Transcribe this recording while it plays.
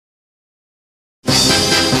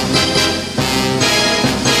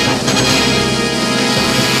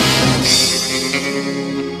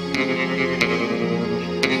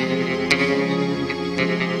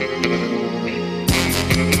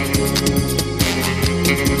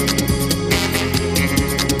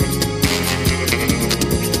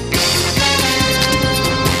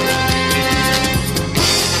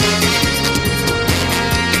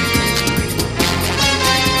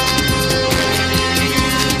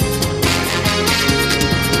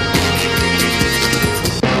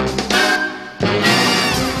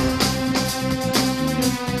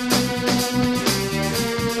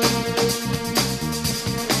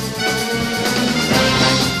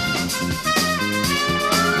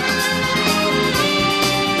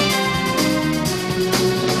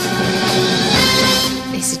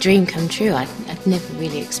dream come true. I'd never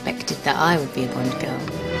really expected that I would be a Bond girl.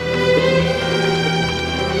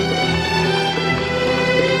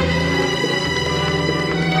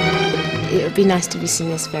 It would be nice to be seen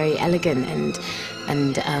as very elegant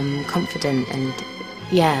and confident and,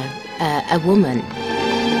 yeah, a woman.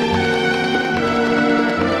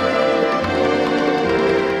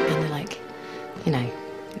 And like, you know,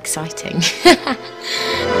 exciting.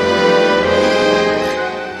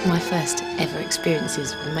 My first ever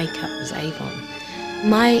experiences with makeup was Avon.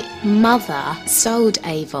 My mother sold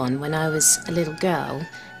Avon when I was a little girl.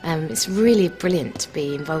 It's really brilliant to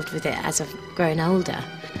be involved with it as I've grown older.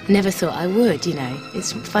 I never thought I would, you know.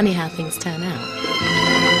 It's funny how things turn out.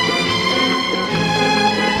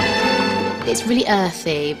 It's really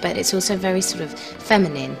earthy, but it's also very sort of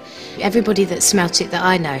feminine. Everybody that smelt it that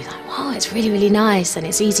I know is like, wow, it's really, really nice and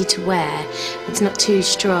it's easy to wear. It's not too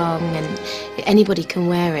strong and anybody can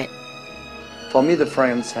wear it. For me, the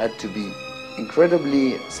fragrance had to be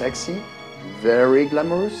incredibly sexy, very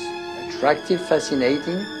glamorous, attractive,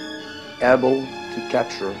 fascinating, able to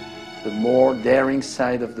capture the more daring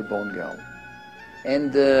side of the Bond girl.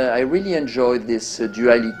 And I really enjoyed this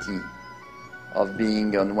duality of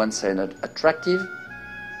being on one side attractive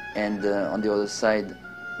and on the other side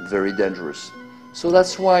very dangerous. So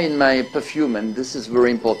that's why in my perfume, and this is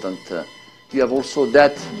very important, you have also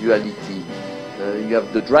that duality. You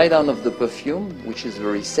have the dry down of the perfume, which is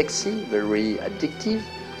very sexy, very addictive,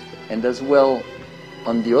 and as well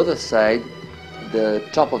on the other side, the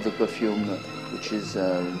top of the perfume, which is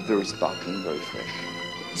very sparkling, very fresh.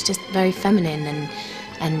 It's just very feminine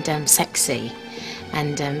and sexy,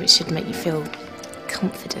 and it should make you feel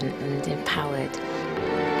confident and empowered.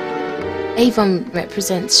 Avon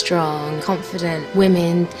represents strong, confident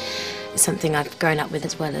women. It's something I've grown up with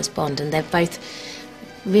as well as Bond, and they're both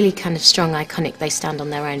really kind of strong, iconic. They stand on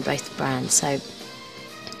their own, both brands. So,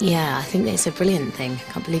 yeah, I think it's a brilliant thing.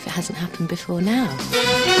 I can't believe it hasn't happened before now.